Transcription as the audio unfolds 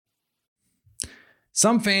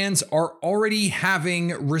Some fans are already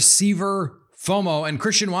having receiver FOMO, and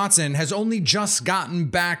Christian Watson has only just gotten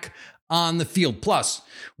back on the field. Plus,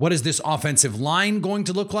 what is this offensive line going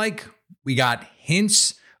to look like? We got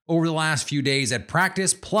hints over the last few days at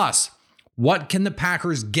practice. Plus, what can the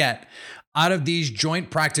Packers get out of these joint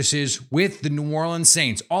practices with the New Orleans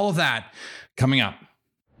Saints? All of that coming up.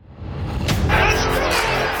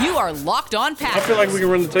 You are Locked On Packers. I feel like we can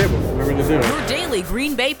run the table. We're going to do it. Your daily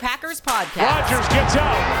Green Bay Packers podcast. Rodgers gets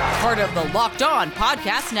out. Part of the Locked On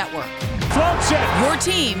Podcast Network. Floats it. Your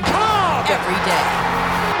team every day.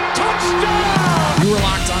 Touchdown! You are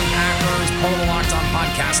Locked On Packers, part of the Locked On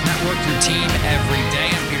Podcast Network, your team every day.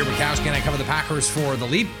 I'm Peter Bukowski, and I cover the Packers for The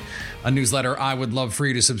Leap, a newsletter I would love for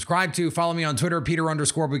you to subscribe to. Follow me on Twitter,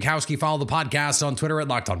 Peter_Bukowski. Follow the podcast on Twitter at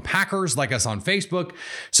Locked On Packers. Like us on Facebook.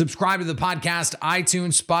 Subscribe to the podcast,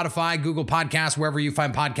 iTunes, Spotify, Google Podcasts, wherever you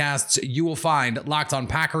find podcasts, you will find Locked On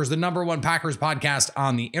Packers, the #1 Packers podcast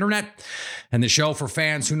on the internet, and the show for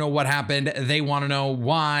fans who know what happened. They want to know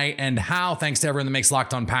why and how. Thanks to everyone that makes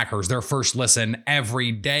Locked On Packers their first listen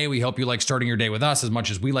every day. We hope you like starting your day with us as much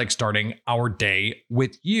as we like starting our day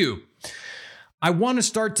with you. I want to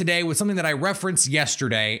start today with something that I referenced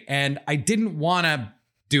yesterday, and I didn't want to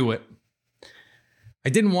do it. I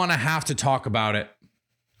didn't want to have to talk about it,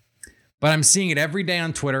 but I'm seeing it every day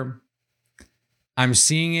on Twitter. I'm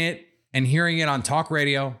seeing it and hearing it on talk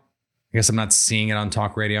radio. I guess I'm not seeing it on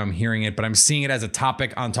talk radio. I'm hearing it, but I'm seeing it as a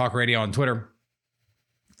topic on talk radio on Twitter.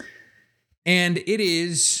 And it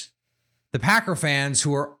is the Packer fans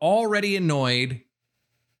who are already annoyed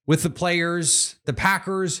with the players the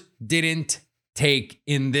Packers didn't take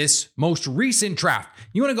in this most recent draft.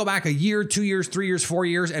 You want to go back a year, 2 years, 3 years, 4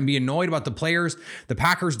 years, and be annoyed about the players the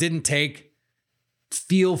Packers didn't take?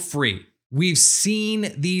 Feel free. We've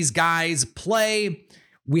seen these guys play.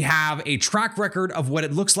 We have a track record of what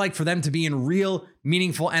it looks like for them to be in real,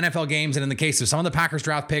 meaningful NFL games. And in the case of some of the Packers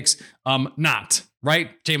draft picks, not,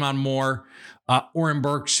 right? Jamon Moore, Oren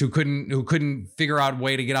Burks, who couldn't figure out a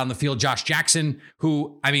way to get on the field. Josh Jackson,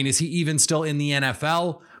 who, is he even still in the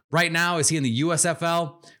NFL right now? Is he in the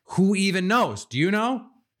USFL? Who even knows? Do you know?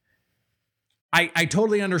 I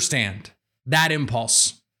totally understand that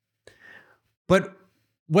impulse. But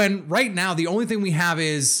when right now, the only thing we have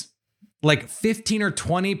is like 15 or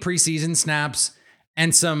 20 preseason snaps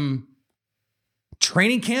and some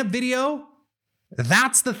training camp video,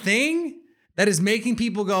 that's the thing that is making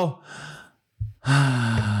people go,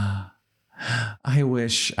 I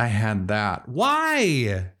wish I had that.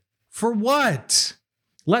 Why? For what?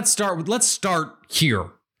 Let's start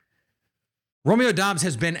here. Romeo Doubs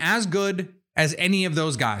has been as good as any of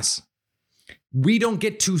those guys. We don't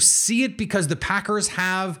get to see it because the Packers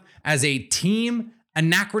have, as a team,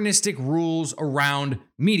 anachronistic rules around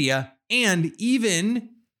media. And even,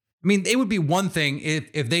 it would be one thing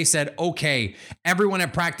if they said, okay, everyone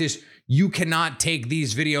at practice, you cannot take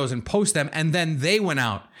these videos and post them. And then they went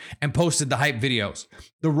out and posted the hype videos.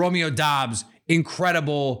 The Romeo Doubs,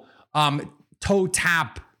 incredible toe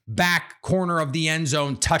tap back corner of the end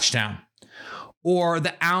zone touchdown, or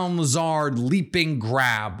the Allen Lazard leaping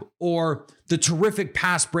grab, or the terrific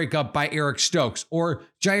pass breakup by Eric Stokes, or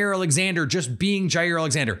Jaire Alexander just being Jaire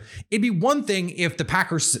Alexander. It'd be one thing if the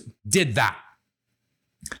Packers did that.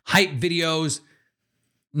 Hype videos,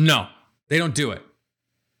 no, they don't do it.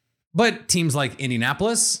 But teams like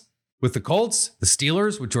Indianapolis with the Colts, the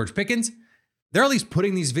Steelers with George Pickens, they're at least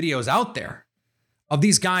putting these videos out there of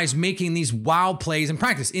these guys making these wow plays in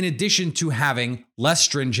practice, in addition to having less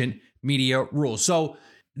stringent media rules. So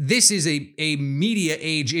this is a media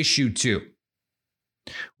age issue too,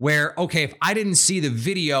 where, okay, if I didn't see the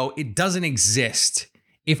video, it doesn't exist.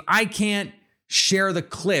 If I can't share the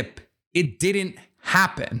clip, it didn't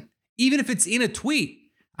happen. Even if it's in a tweet,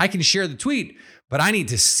 I can share the tweet, but I need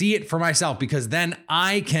to see it for myself because then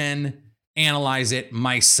I can analyze it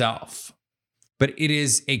myself. But it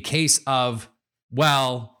is a case of,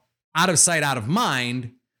 well, out of sight, out of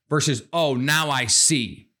mind versus, oh, now I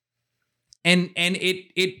see. And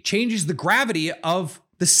it changes the gravity of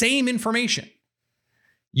the same information.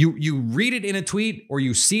 You read it in a tweet, or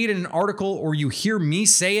you see it in an article, or you hear me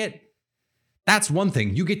say it. That's one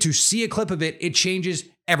thing. You get to see a clip of it. It changes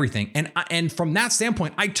everything. And from that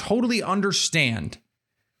standpoint, I totally understand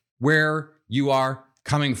where you are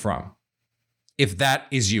coming from. If that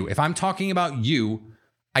is you, if I'm talking about you,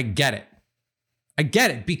 I get it. I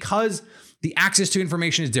get it because the access to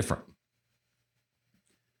information is different.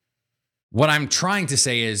 What I'm trying to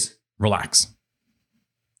say is relax.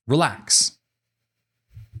 Relax.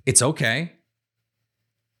 It's okay.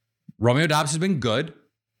 Romeo Doubs has been good.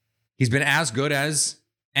 He's been as good as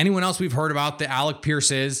anyone else we've heard about, the Alec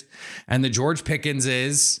Pierces and the George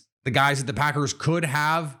Pickenses, the guys that the Packers could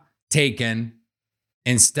have taken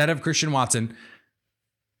instead of Christian Watson,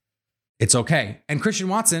 it's okay. And Christian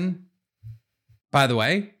Watson, by the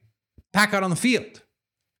way, back out on the field,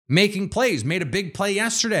 making plays, made a big play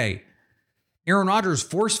yesterday. Aaron Rodgers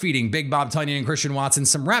force-feeding Big Bob Tonyan and Christian Watson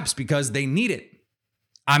some reps because they need it.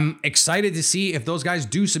 I'm excited to see if those guys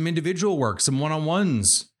do some individual work, some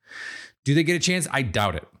one-on-ones. Do they get a chance? I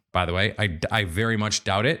doubt it, by the way. I very much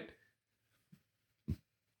doubt it.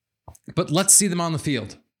 But let's see them on the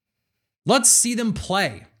field. Let's see them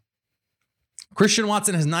play. Christian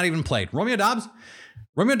Watson has not even played. Romeo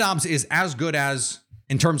Doubs is as good as,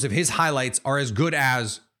 in terms of his highlights, are as good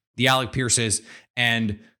as the Alec Pierces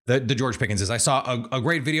and the George Pickenses. I saw a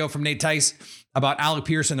great video from Nate Tice about Alec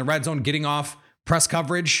Pierce in the red zone getting off press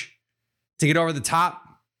coverage to get over the top.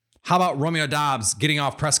 How about Romeo Doubs getting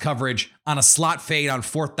off press coverage on a slot fade on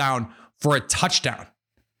 4th down for a touchdown?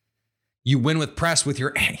 You win with press with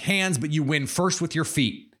your hands, but you win first with your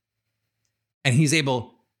feet. And he's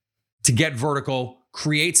able to get vertical,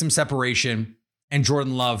 create some separation, and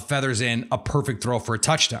Jordan Love feathers in a perfect throw for a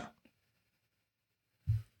touchdown.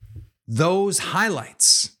 Those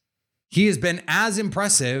highlights, he has been as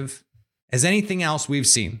impressive as anything else we've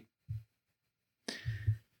seen.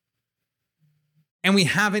 And we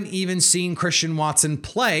haven't even seen Christian Watson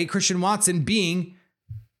play, Christian Watson being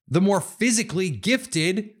the more physically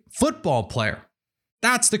gifted football player.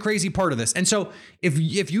 That's the crazy part of this. And so if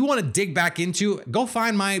you want to dig back into, go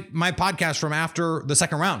find my podcast from after the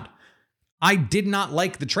second round. I did not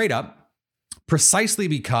like the trade up precisely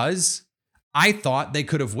because I thought they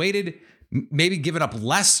could have waited, maybe given up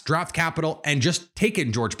less draft capital and just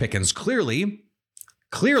taken George Pickens. Clearly,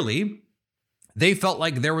 they felt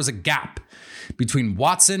like there was a gap between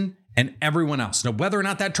Watson and everyone else. Now, whether or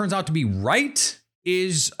not that turns out to be right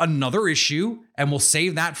is another issue, and we'll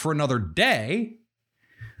save that for another day.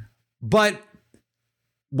 But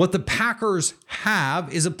what the Packers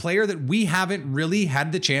have is a player that we haven't really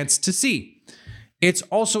had the chance to see. It's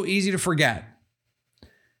also easy to forget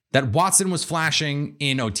that Watson was flashing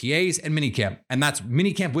in OTAs and minicamp, and that's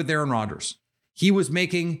minicamp with Aaron Rodgers. He was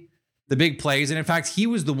making the big plays, and in fact, he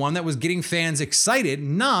was the one that was getting fans excited,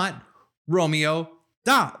 not Romeo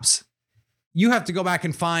Doubs. You have to go back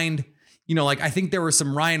and find, I think there were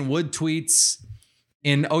some Ryan Wood tweets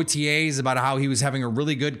in OTAs about how he was having a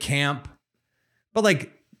really good camp. But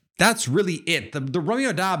that's really it. The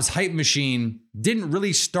Romeo Doubs hype machine didn't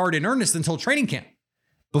really start in earnest until training camp.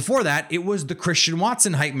 Before that, it was the Christian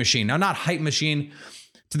Watson hype machine. Now, not hype machine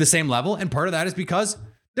to the same level. And part of that is because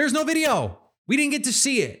there's no video. We didn't get to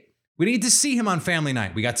see it. We didn't get to see him on family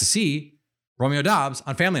night. We got to see Romeo Doubs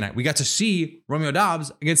on family night. We got to see Romeo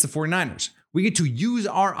Doubs against the 49ers. We get to use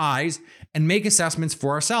our eyes and make assessments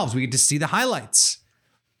for ourselves. We get to see the highlights.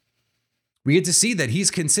 We get to see that he's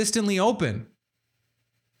consistently open.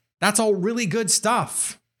 That's all really good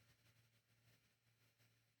stuff.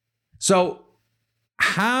 So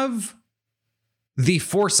have the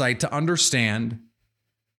foresight to understand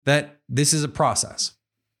that this is a process.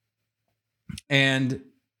 And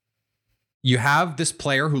you have this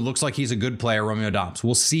player who looks like he's a good player, Romeo Doubs.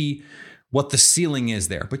 We'll see what the ceiling is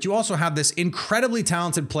there. But you also have this incredibly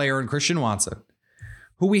talented player in Christian Watson,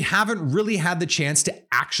 who we haven't really had the chance to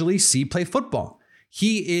actually see play football.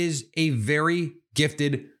 He is a very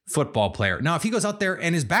gifted football player. Now, if he goes out there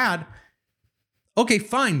and is bad, okay,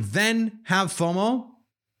 fine. Then have FOMO.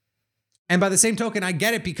 And by the same token, I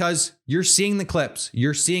get it because you're seeing the clips.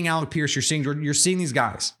 You're seeing Alec Pierce. You're seeing these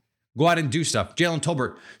guys go out and do stuff. Jalen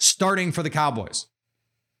Tolbert starting for the Cowboys.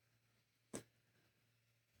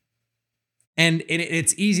 And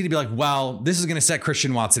it's easy to be like, well, this is going to set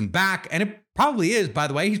Christian Watson back. And it probably is, by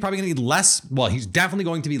the way. He's probably going to be he's definitely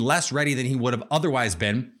going to be less ready than he would have otherwise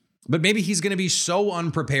been. But maybe he's going to be so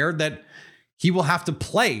unprepared that he will have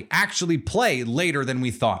to actually play later than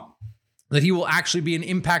we thought. That he will actually be an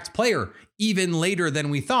impact player even later than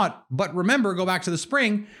we thought. But remember, go back to the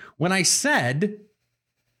spring when I said,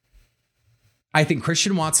 I think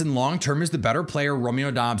Christian Watson long-term is the better player. Romeo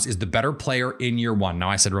Doubs is the better player in year one. Now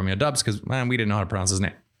I said Romeo Doubs because we didn't know how to pronounce his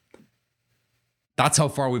name. That's how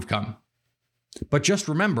far we've come. But just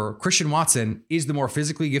remember, Christian Watson is the more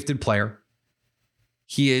physically gifted player.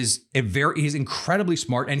 He's incredibly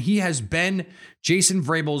smart, and he has been Jason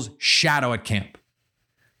Vrabel's shadow at camp.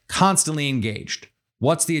 Constantly engaged.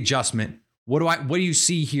 What's the adjustment? What do you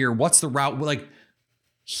see here? What's the route?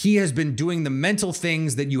 He has been doing the mental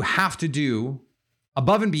things that you have to do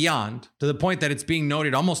above and beyond, to the point that it's being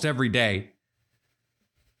noted almost every day,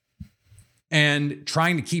 and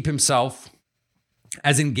trying to keep himself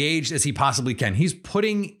as engaged as he possibly can. He's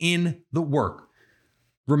putting in the work.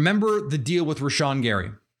 Remember the deal with Rashawn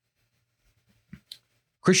Gary.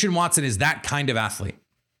 Christian Watson is that kind of athlete.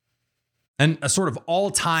 And a sort of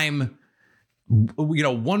all-time,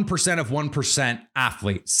 1% of 1%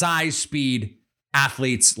 athlete. Size, speed,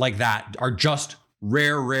 athletes like that are just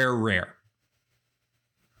rare.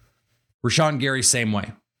 Rashawn Gary, same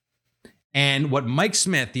way. And what Mike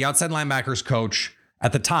Smith, the outside linebackers coach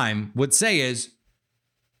at the time, would say is,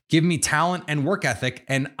 give me talent and work ethic,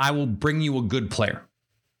 and I will bring you a good player.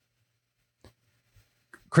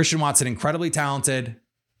 Christian Watson, incredibly talented,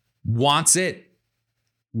 wants it,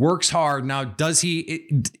 works hard. Now, is he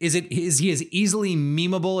as easily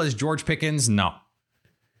memeable as George Pickens? No.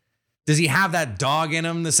 Does he have that dog in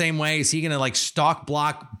him the same way? Is he going to like stalk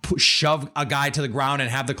block, shove a guy to the ground and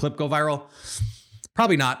have the clip go viral?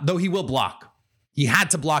 Probably not, though he will block. He had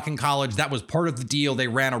to block in college. That was part of the deal. They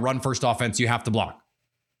ran a run-first offense. You have to block.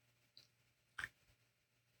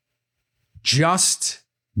 Just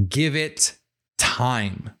give it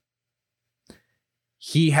time.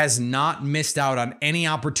 He has not missed out on any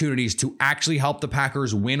opportunities to actually help the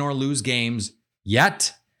Packers win or lose games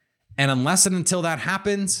yet. And unless and until that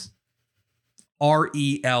happens,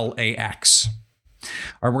 RELAX.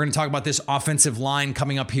 All right, we're going to talk about this offensive line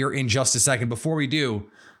coming up here in just a second. Before we do,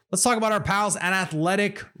 let's talk about our pals at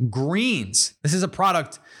Athletic Greens. This is a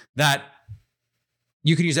product that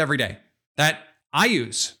you can use every day, that I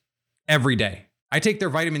use every day. I take their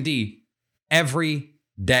vitamin D every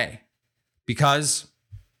day because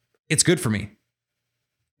it's good for me.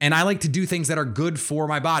 And I like to do things that are good for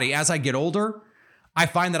my body. As I get older, I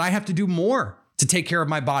find that I have to do more to take care of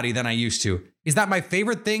my body than I used to. Is that my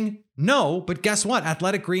favorite thing? No, but guess what?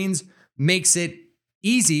 Athletic Greens makes it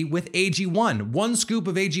easy with AG1. One scoop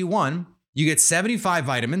of AG1, you get 75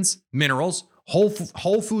 vitamins, minerals, whole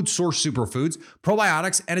food source superfoods,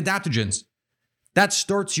 probiotics, and adaptogens. That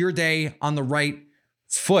starts your day on the right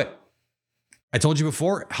foot. I told you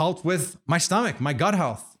before, it helped with my stomach, my gut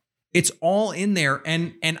health. It's all in there,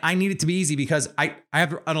 and I need it to be easy because I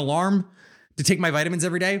have an alarm to take my vitamins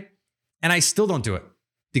every day, and I still don't do it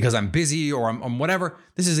because I'm busy or I'm whatever.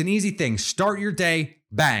 This is an easy thing. Start your day,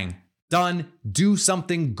 bang, done. Do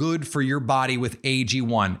something good for your body with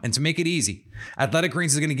AG1. And to make it easy, Athletic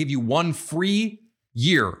Greens is going to give you 1 free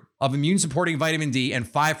year of immune-supporting vitamin D and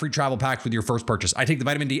 5 free travel packs with your first purchase. I take the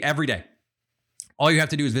vitamin D every day. All you have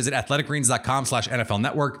to do is visit athleticgreens.com/NFL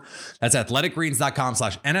Network. That's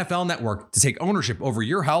athleticgreens.com/NFL Network to take ownership over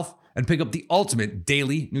your health and pick up the ultimate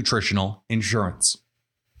daily nutritional insurance.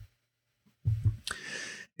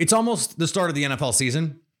 It's almost the start of the NFL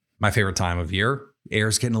season, my favorite time of year.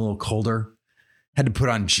 Air's getting a little colder. Had to put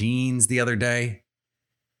on jeans the other day.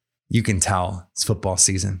 You can tell it's football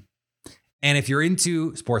season. And if you're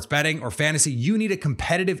into sports betting or fantasy, you need a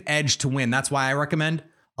competitive edge to win. That's why I recommend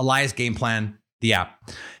Elias Game Plan, the app.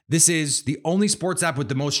 This is the only sports app with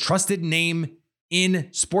the most trusted name in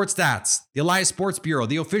sports stats. The Elias Sports Bureau,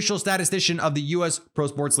 the official statistician of the U.S. Pro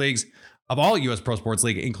Sports Leagues, of all U.S. Pro Sports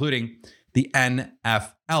League, including the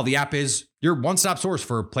NFL. The app is your one-stop source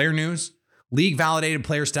for player news, league-validated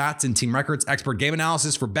player stats and team records, expert game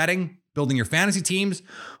analysis for betting, building your fantasy teams,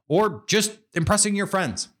 or just impressing your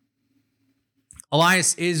friends.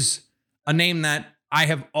 Elias is a name that I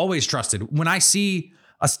have always trusted. When I see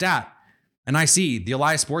a stat and I see the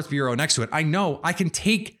Elias Sports Bureau next to it, I know I can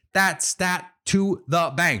take that stat to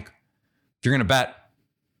the bank. If you're going to bet,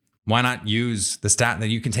 why not use the stat that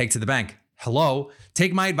you can take to the bank? Hello,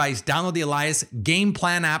 take my advice. Download the Elias Game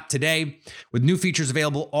Plan app today with new features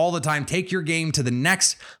available all the time. Take your game to the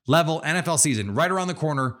next level. NFL season right around the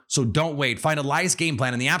corner, so don't wait. Find Elias Game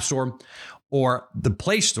Plan in the App Store or the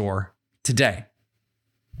Play Store today.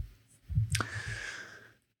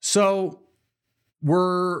 So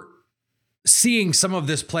we're seeing some of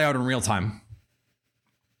this play out in real time.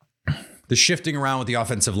 The shifting around with the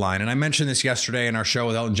offensive line. And I mentioned this yesterday in our show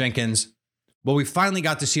with Elgton Jenkins. Well, we finally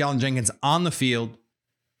got to see Elgton Jenkins on the field,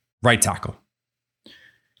 right tackle.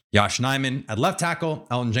 Yosh Nijman at left tackle,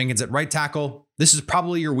 Elgton Jenkins at right tackle. This is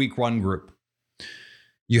probably your week 1 group.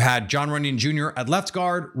 You had John Runyon Jr. at left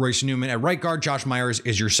guard, Royce Newman at right guard, Josh Myers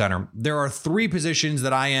is your center. There are 3 positions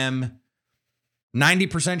that I am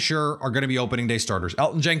 90% sure are going to be opening day starters.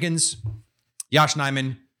 Elgton Jenkins, Yosh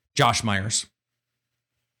Nijman, Josh Myers.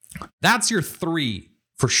 That's your 3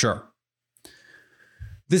 for sure.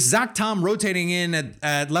 This Zach Tom rotating in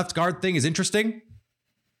at left guard thing is interesting.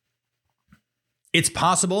 It's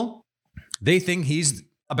possible they think he's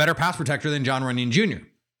a better pass protector than John Runyon Jr.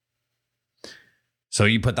 So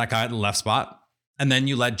you put that guy at the left spot, and then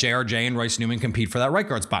you let JRJ and Royce Newman compete for that right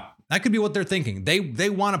guard spot. That could be what they're thinking. They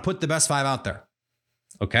want to put the best 5 out there.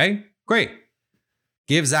 Okay, great.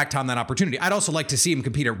 Give Zach Tom that opportunity. I'd also like to see him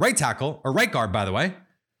compete at right tackle or right guard, by the way,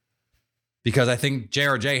 because I think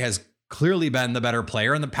JRJ has clearly been the better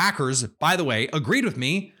player. And the Packers, by the way, agreed with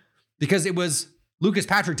me because it was Lucas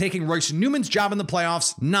Patrick taking Royce Newman's job in the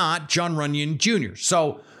playoffs, not Jon Runyan Jr.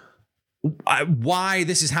 So why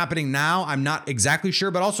this is happening now, I'm not exactly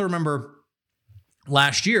sure. But also remember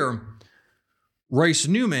last year, Royce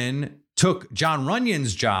Newman took Jon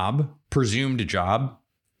Runyan's job, presumed job,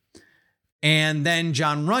 and then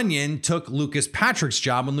Jon Runyan took Lucas Patrick's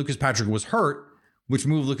job when Lucas Patrick was hurt, which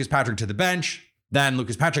moved Lucas Patrick to the bench. Then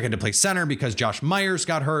Lucas Patrick had to play center because Josh Myers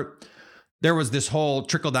got hurt. There was this whole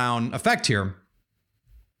trickle-down effect here.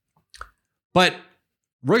 But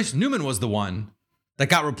Royce Newman was the one that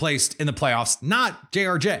got replaced in the playoffs, not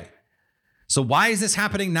JRJ. So why is this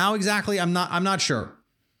happening now exactly? I'm not sure.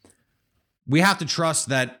 We have to trust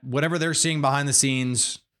that whatever they're seeing behind the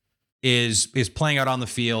scenes is playing out on the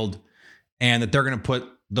field, and that they're going to put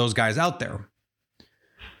those guys out there.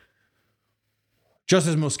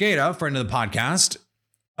 Justice Mosqueda, friend of the podcast,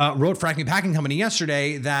 wrote Frankie Packing Company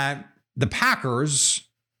yesterday that the Packers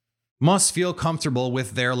must feel comfortable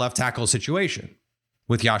with their left tackle situation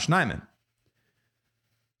with Yosh Nijman.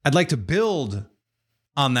 I'd like to build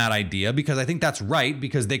on that idea because I think that's right,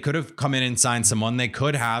 because they could have come in and signed someone. They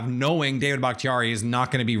could have, knowing David Bakhtiari is not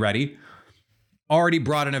going to be ready, already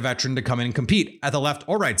brought in a veteran to come in and compete at the left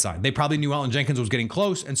or right side. They probably knew Elgton Jenkins was getting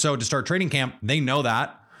close. And so to start training camp, they know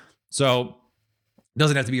that. So it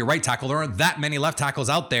doesn't have to be a right tackle. There aren't that many left tackles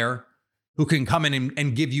out there who can come in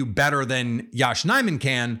and give you better than Yosh Nijman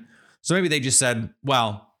can. So maybe they just said,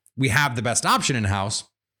 well, we have the best option in-house.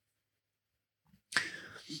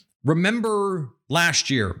 Remember last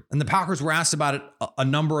year, and the Packers were asked about it a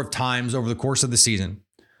number of times over the course of the season.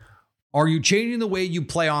 Are you changing the way you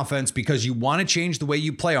play offense because you want to change the way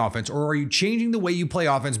you play offense, or are you changing the way you play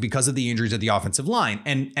offense because of the injuries at the offensive line?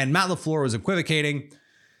 And Matt LaFleur was equivocating,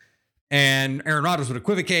 and Aaron Rodgers would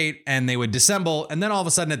equivocate, and they would dissemble. And then all of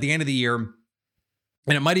a sudden at the end of the year,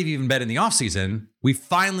 and it might have even been in the offseason, we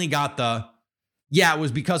finally got it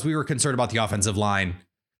was because we were concerned about the offensive line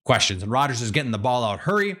questions. And Rodgers is getting the ball out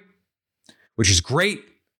hurry, which is great.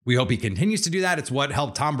 We hope he continues to do that. It's what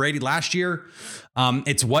helped Tom Brady last year.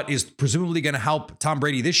 It's what is presumably going to help Tom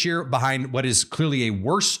Brady this year behind what is clearly a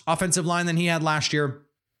worse offensive line than he had last year.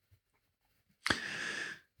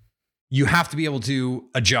 You have to be able to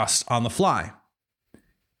adjust on the fly.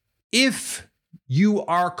 If you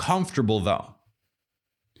are comfortable, though,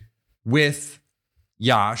 with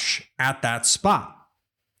Yosh at that spot,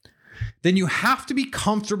 then you have to be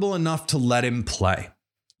comfortable enough to let him play.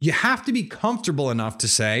 You have to be comfortable enough to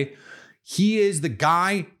say, he is the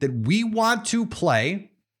guy that we want to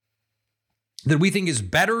play, that we think is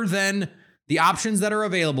better than the options that are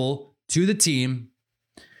available to the team.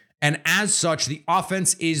 And as such, the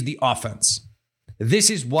offense is the offense. This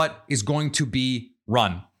is what is going to be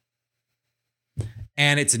run.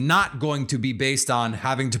 And it's not going to be based on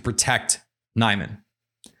having to protect Nijman.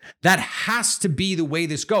 That has to be the way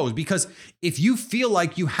this goes, because if you feel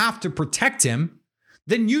like you have to protect him,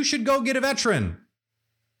 then you should go get a veteran.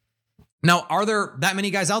 Now, are there that many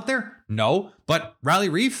guys out there? No, but Riley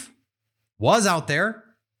Reiff was out there.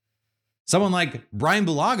 Someone like Brian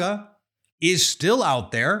Bulaga is still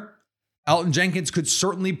out there. Elgton Jenkins could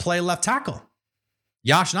certainly play left tackle.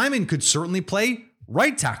 Yosh Nijman could certainly play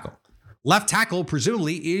right tackle. Left tackle,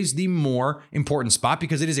 presumably, is the more important spot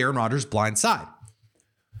because it is Aaron Rodgers' blind side.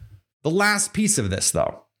 The last piece of this,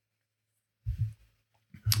 though,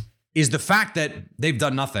 is the fact that they've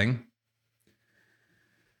done nothing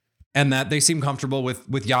and that they seem comfortable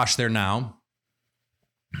with Yosh there now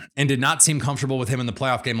and did not seem comfortable with him in the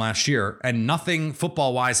playoff game last year. And nothing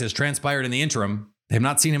football-wise has transpired in the interim. They have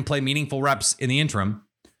not seen him play meaningful reps in the interim.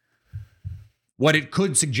 What it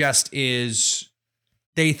could suggest is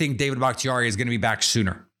they think David Bakhtiari is going to be back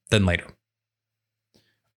sooner than later,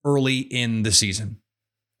 early in the season.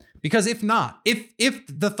 Because if not, if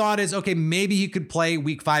the thought is, okay, maybe he could play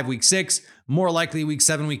week 5, week 6, more likely week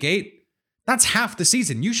 7, week 8, that's half the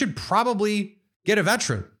season. You should probably get a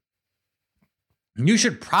veteran. You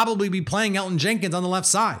should probably be playing Elgton Jenkins on the left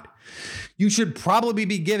side. You should probably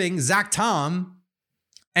be giving Zach Tom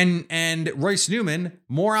and Royce Newman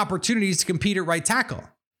more opportunities to compete at right tackle.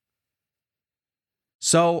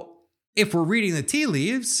 So if we're reading the tea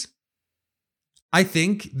leaves, I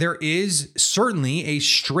think there is certainly a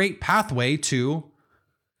straight pathway to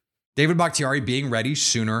David Bakhtiari being ready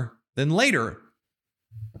sooner than later.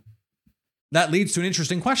 That leads to an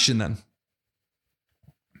interesting question then.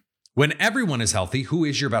 When everyone is healthy, who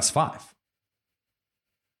is your best 5?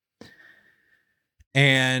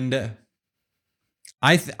 And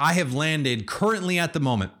I have landed currently at the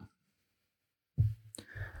moment.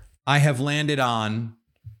 I have landed on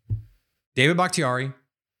David Bakhtiari,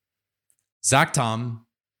 Zach Tom,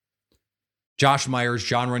 Josh Myers,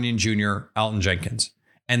 John Runyon Jr., Elton Jenkins.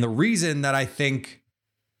 And the reason that I think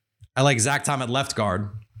I like Zach Tom at left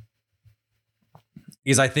guard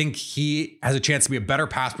is I think he has a chance to be a better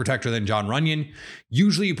pass protector than John Runyon.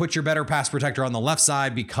 Usually you put your better pass protector on the left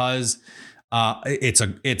side because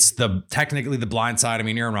it's technically the blind side. I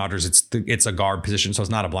mean, Aaron Rodgers, it's a guard position, so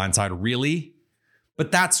it's not a blind side really.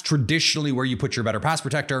 But that's traditionally where you put your better pass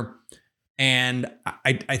protector. And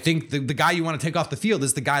I think the guy you want to take off the field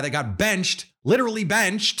is the guy that got benched, literally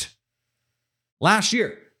benched last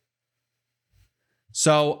year.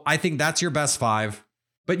 So I think that's your best five.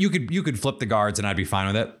 But you could flip the guards and I'd be fine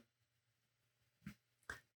with it.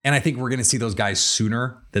 And I think we're going to see those guys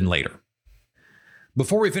sooner than later.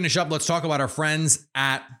 Before we finish up, let's talk about our friends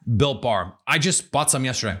at Built Bar. I just bought some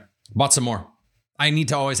yesterday. Bought some more. I need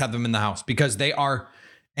to always have them in the house because they are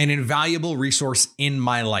an invaluable resource in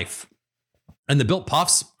my life. And the Built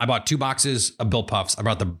Puffs, I bought 2 boxes of Built Puffs. I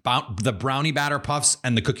brought the brownie batter puffs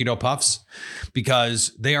and the cookie dough puffs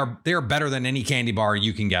because they are better than any candy bar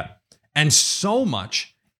you can get. And so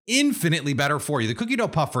much, infinitely better for you. The cookie dough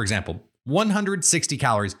puff, for example, 160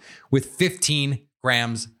 calories with 15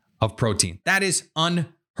 grams of protein. That is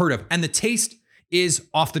unheard of. And the taste is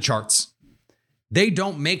off the charts. They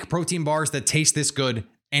don't make protein bars that taste this good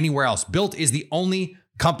anywhere else. Built is the only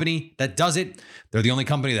company that does it. They're the only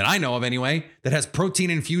company that I know of anyway that has protein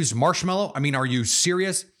infused marshmallow. I mean, are you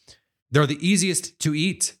serious? They're the easiest to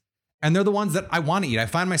eat and they're the ones that I want to eat. I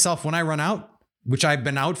find myself when I run out, which I've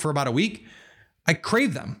been out for about a week, I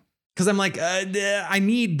crave them because I'm like, I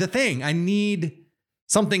need the thing. I need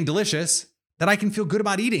something delicious that I can feel good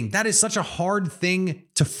about eating. That is such a hard thing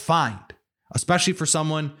to find, especially for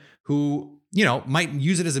someone who, might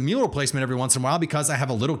use it as a meal replacement every once in a while because I have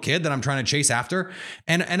a little kid that I'm trying to chase after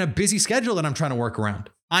and a busy schedule that I'm trying to work around.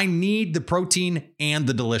 I need the protein and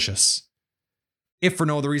the delicious. If for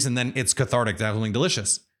no other reason, then it's cathartic, definitely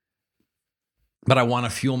delicious. But I want to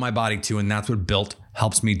fuel my body too, and that's what Built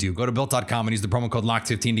helps me do. Go to Built.com and use the promo code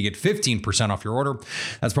LOCK15 to get 15% off your order.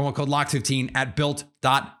 That's promo code LOCK15 at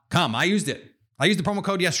Built.com. I used it. I used the promo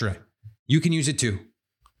code yesterday. You can use it too.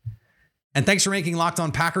 And thanks for making Locked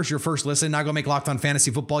On Packers your first listen. Now go make Locked On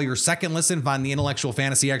Fantasy Football your second listen. Find the intellectual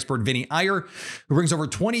fantasy expert Vinny Iyer, who brings over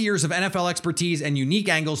 20 years of NFL expertise and unique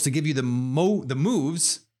angles to give you the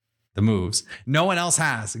moves no one else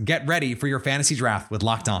has. Get ready for your fantasy draft with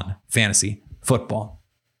Locked On Fantasy Football.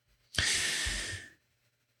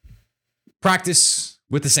 Practice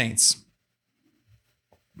with the Saints.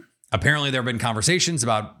 Apparently there have been conversations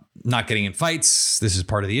about not getting in fights. This is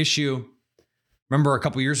part of the issue. Remember a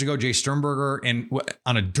couple years ago, Jay Sternberger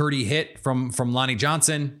on a dirty hit from Lonnie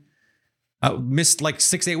Johnson missed like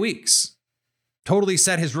 6-8 weeks. Totally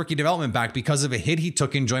set his rookie development back because of a hit he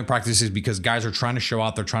took in joint practices because guys are trying to show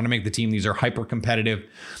out. They're trying to make the team. These are hyper competitive,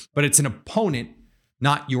 but it's an opponent,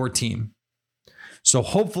 not your team. So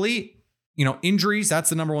hopefully, injuries, that's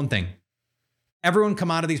the number one thing. Everyone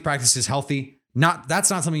come out of these practices healthy. That's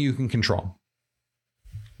not something you can control.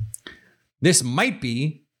 This might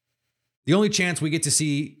be the only chance we get to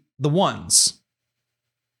see the ones.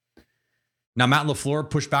 Now, Matt LaFleur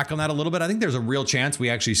pushed back on that a little bit. I think there's a real chance we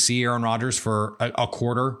actually see Aaron Rodgers for a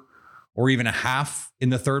quarter or even a half in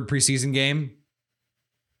the third preseason game.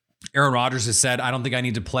 Aaron Rodgers has said, I don't think I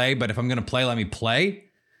need to play, but if I'm going to play, let me play.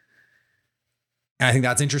 And I think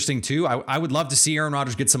that's interesting too. I would love to see Aaron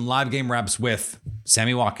Rodgers get some live game reps with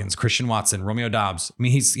Sammy Watkins, Christian Watson, Romeo Doubs. I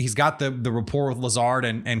mean, he's got the rapport with Lazard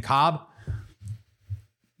and Cobb.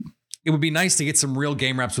 It would be nice to get some real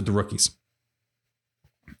game reps with the rookies.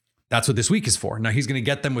 That's what this week is for. Now he's going to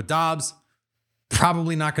get them with Doubs.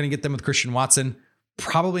 Probably not going to get them with Christian Watson.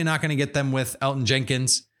 Probably not going to get them with Elton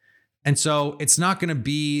Jenkins. And so it's not going to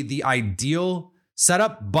be the ideal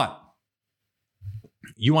setup, but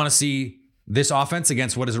you want to see this offense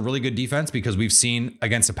against what is a really good defense because we've seen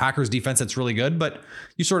against a Packers defense that's really good, but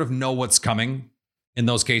you sort of know what's coming in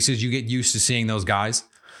those cases. You get used to seeing those guys.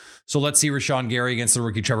 So let's see Rashawn Gary against the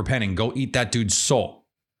rookie Trevor Penning. Go eat that dude's soul.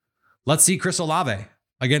 Let's see Chris Olave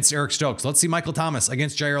against Eric Stokes. Let's see Michael Thomas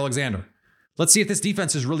against Jair Alexander. Let's see if this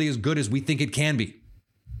defense is really as good as we think it can be.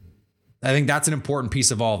 I think that's an important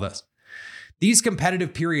piece of all of this. These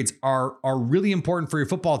competitive periods are really important for your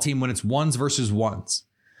football team when it's ones versus ones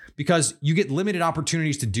because you get limited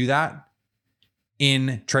opportunities to do that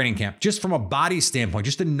in training camp. Just from a body standpoint,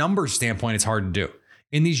 just a numbers standpoint, it's hard to do.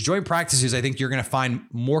 In these joint practices, I think you're going to find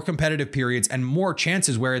more competitive periods and more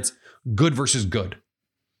chances where it's good versus good.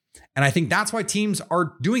 And I think that's why teams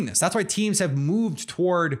are doing this. That's why teams have moved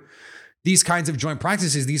toward these kinds of joint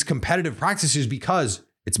practices, these competitive practices, because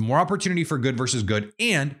it's more opportunity for good versus good.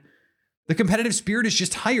 And the competitive spirit is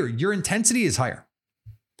just higher. Your intensity is higher.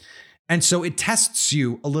 And so it tests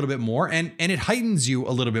you a little bit more and it heightens you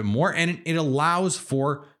a little bit more, and it allows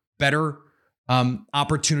for better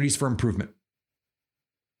opportunities for improvement.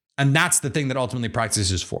 And that's the thing that ultimately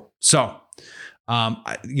practice is for. So,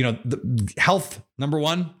 the health, number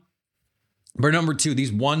one. But number two,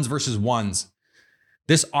 these ones versus ones.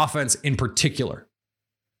 This offense in particular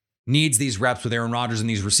needs these reps with Aaron Rodgers and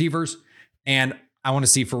these receivers. And I want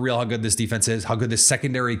to see for real how good this defense is, how good this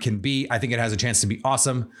secondary can be. I think it has a chance to be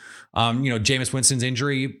awesome. Jameis Winston's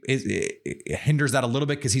injury it hinders that a little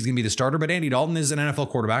bit because he's going to be the starter, but Andy Dalton is an NFL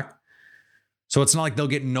quarterback. So it's not like they'll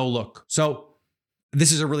get no look. So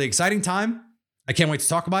this is a really exciting time. I can't wait to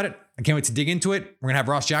talk about it. I can't wait to dig into it. We're going to have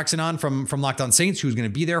Ross Jackson on from Locked On Saints, who's going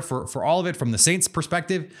to be there for all of it from the Saints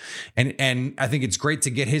perspective. And I think it's great to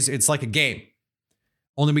get it's like a game.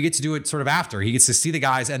 Only we get to do it sort of after. He gets to see the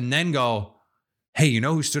guys and then go, hey, you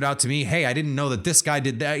know who stood out to me? Hey, I didn't know that this guy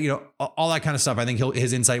did that. All that kind of stuff. I think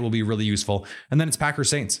his insight will be really useful. And then it's Packers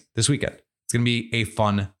Saints this weekend. It's going to be a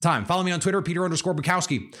fun time. Follow me on Twitter,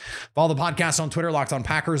 Peter_Bukowski. Follow the podcast on Twitter, Locked On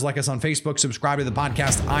Packers. Like us on Facebook. Subscribe to the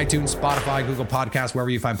podcast, iTunes, Spotify, Google Podcasts, wherever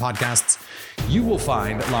you find podcasts. You will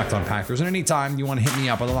find Locked On Packers. And anytime you want to hit me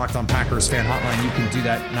up on the Locked On Packers fan hotline, you can do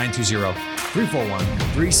that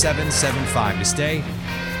 920-341-3775 to stay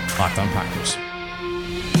Locked On Packers.